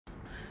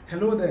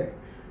Hello there,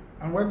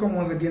 and welcome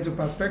once again to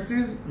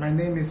Perspective. My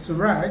name is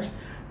Suraj,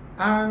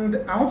 and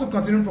I want to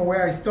continue from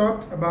where I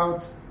stopped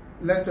about,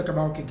 let's talk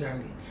about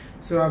Kigali.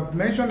 So I've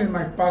mentioned in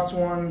my part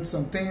one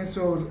some things,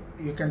 so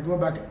you can go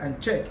back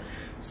and check.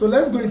 So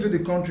let's go into the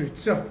country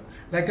itself.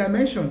 Like I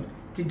mentioned,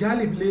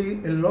 Kigali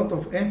lays a lot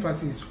of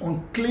emphasis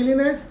on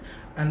cleanliness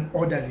and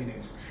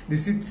orderliness. The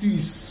city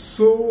is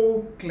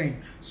so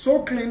clean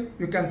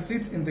you can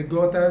sit in the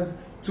gutters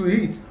to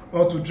eat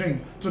or to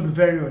drink, to be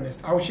very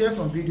honest. I'll share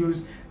some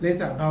videos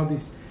later about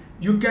this.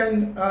 You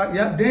can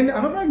then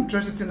another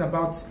interesting thing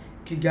about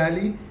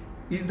Kigali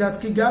is that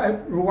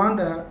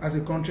Rwanda as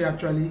a country,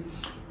 actually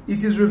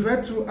it is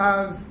referred to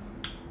as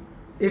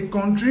a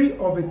country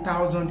of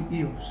 1,000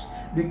 hills,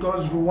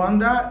 because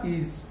Rwanda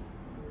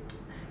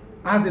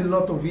has a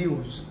lot of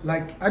hills.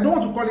 Like, I don't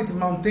want to call it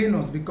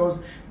mountainous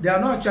because they are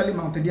not actually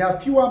mountains. There are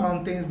fewer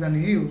mountains than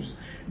hills,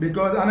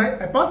 because, and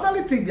I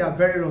personally think they are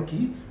very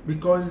lucky,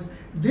 because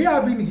they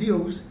having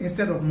hills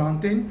instead of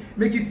mountain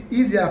make it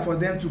easier for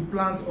them to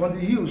plant on the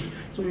hills.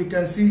 So you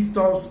can see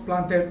stuffs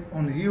planted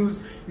on the hills,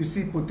 you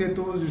see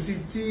potatoes, you see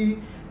tea,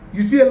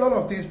 you see a lot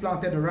of things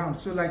planted around.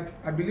 So like,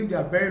 I believe they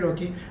are very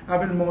lucky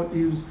having more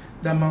hills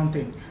than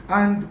mountain.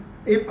 And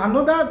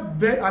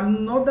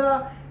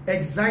another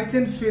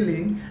exciting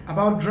feeling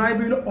about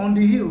driving on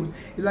the hills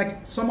is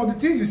like some of the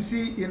things you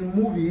see in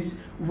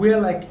movies where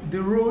like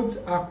the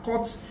roads are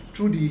cut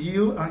through the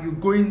hill and you're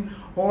going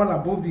all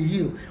above the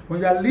hill.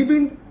 When you are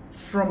leaving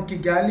from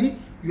Kigali,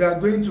 you are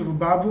going to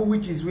Rubavu,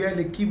 which is where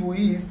the Kivu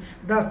is.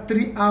 That's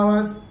 3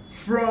 hours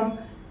from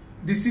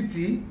the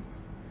city,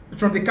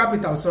 from the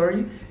capital,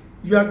 sorry.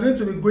 You are going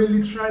to be going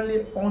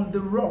literally on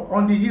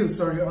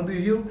the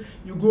hill.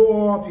 You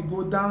go up, you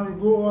go down, you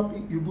go up,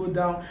 you go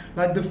down.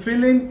 Like, the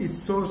feeling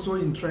is so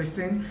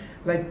interesting.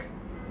 Like,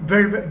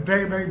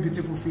 very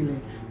beautiful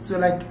feeling. So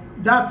like,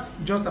 that's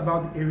just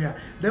about the area.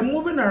 Then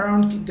moving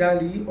around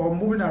Kigali or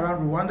moving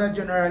around Rwanda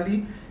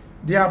generally,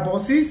 there are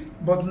buses,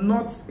 but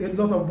not a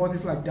lot of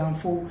buses like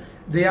Danfo.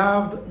 They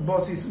have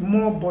buses,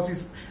 more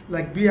buses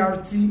like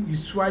BRT. You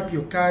swipe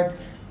your card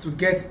to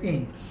get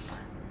in.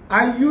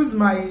 I use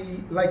my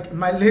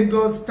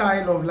Lagos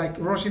style of like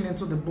rushing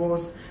into the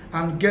bus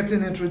and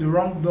getting into the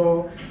wrong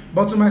door.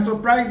 But to my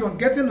surprise, on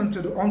getting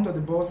onto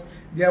the bus,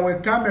 there were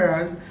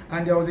cameras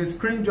and there was a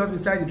screen just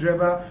beside the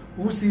driver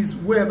who sees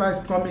whoever is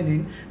coming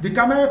in. The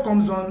camera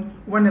comes on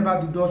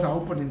whenever the doors are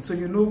opening, so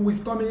you know who is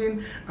coming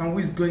in and who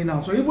is going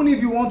out. So even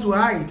if you want to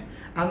hide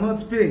and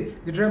not pay,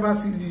 the driver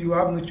sees you, you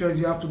have no choice,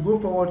 you have to go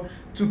forward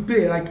to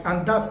pay. Like,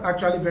 and that's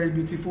actually very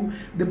beautiful.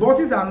 The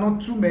buses are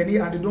not too many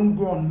and they don't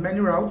go on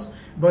many routes,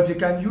 but you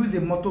can use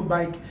a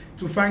motorbike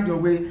to find your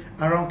way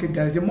around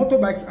Kigali. The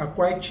motorbikes are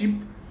quite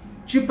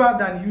cheaper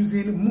than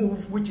using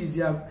Move, which is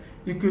the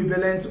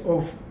equivalent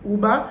of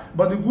Uber.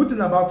 But the good thing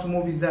about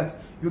Move is that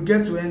you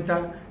get to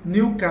enter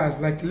new cars,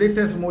 like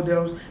latest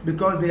models,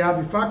 because they have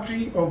a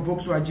factory of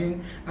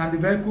Volkswagen, and the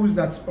vehicles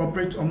that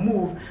operate on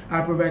Move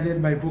are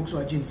provided by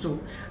Volkswagen. So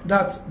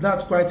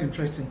that's quite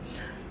interesting.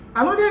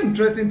 Another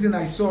interesting thing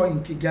I saw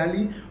in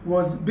Kigali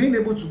was being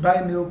able to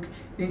buy milk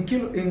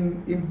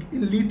in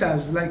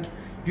liters. Like,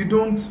 you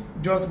don't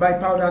just buy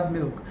powdered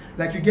milk,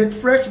 like you get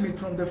fresh milk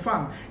from the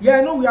farm. Yeah,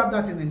 I know we have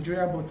that in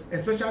Nigeria, but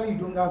especially you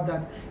don't have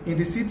that in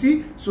the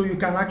city, so you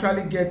can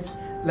actually get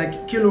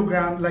like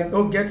kilogram, like,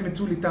 oh, get me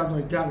 2 liters or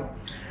a gallon.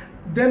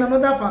 Then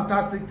another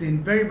fantastic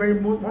thing,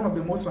 one of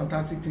the most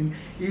fantastic thing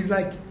is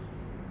like,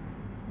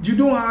 you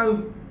don't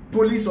have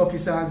police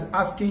officers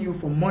asking you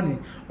for money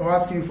or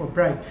asking you for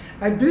bribe.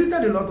 I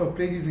visited a lot of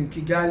places in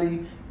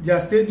Kigali. There are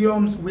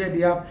stadiums where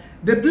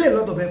they play a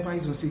lot of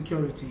emphasis on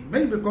security,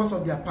 maybe because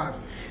of their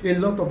past. A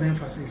lot of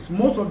emphasis.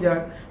 Most of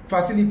their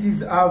facilities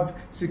have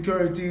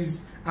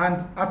securities,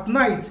 and at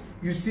night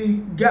you see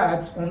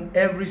guards on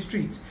every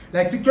street.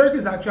 Like, security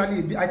is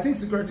actually, I think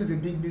security is a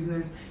big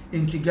business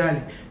in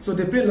Kigali. So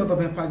they pay a lot of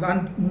emphasis,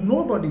 and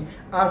nobody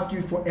asks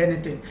you for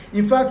anything.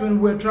 In fact, when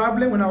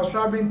I was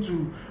traveling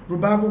to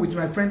Rubavu with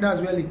my friend,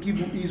 as well,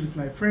 Kivu is with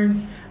my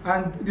friends,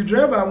 and the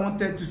driver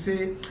wanted to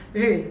say,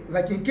 hey,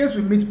 like, in case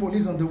we meet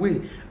police on the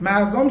way,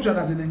 my assumption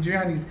as a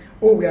Nigerian is,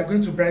 oh, we are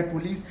going to bribe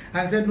police.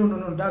 And I said, no,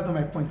 that's not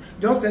my point.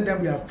 Just tell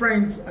them we are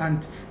friends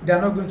and they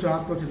are not going to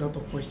ask us a lot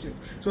of questions.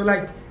 So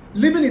like,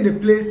 living in a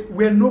place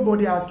where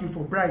nobody asks you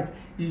for bribe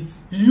is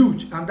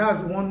huge, and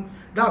that's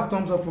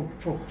thumbs up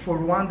for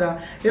Rwanda.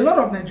 A lot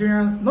of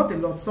Nigerians, not a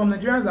lot, some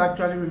Nigerians are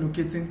actually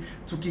relocating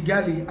to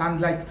Kigali,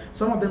 and like,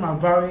 some of them are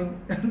vowing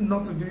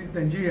not to visit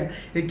Nigeria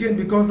again,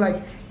 because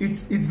like,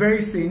 it's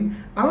very sane.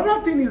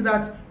 Another thing is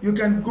that you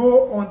can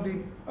go on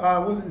the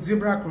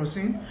zebra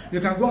crossing.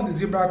 You can go on the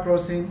zebra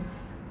crossing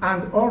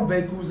and all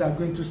vehicles are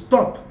going to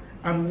stop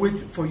and wait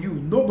for you.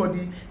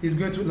 Nobody is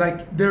going to,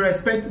 like, they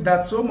respect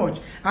that so much,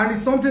 and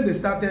it's something they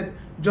started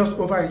just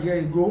over a year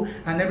ago,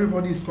 and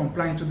everybody is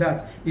complying to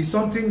that. It's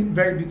something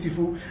very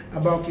beautiful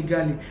about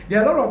Kigali. There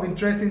are a lot of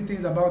interesting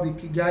things about the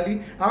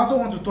Kigali. I also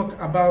want to talk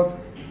about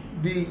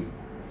the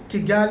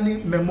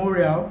Kigali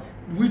Memorial,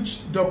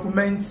 which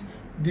documents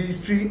the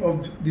history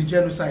of the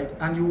genocide,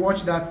 and you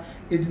watch that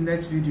in the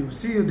next video.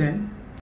 See you then.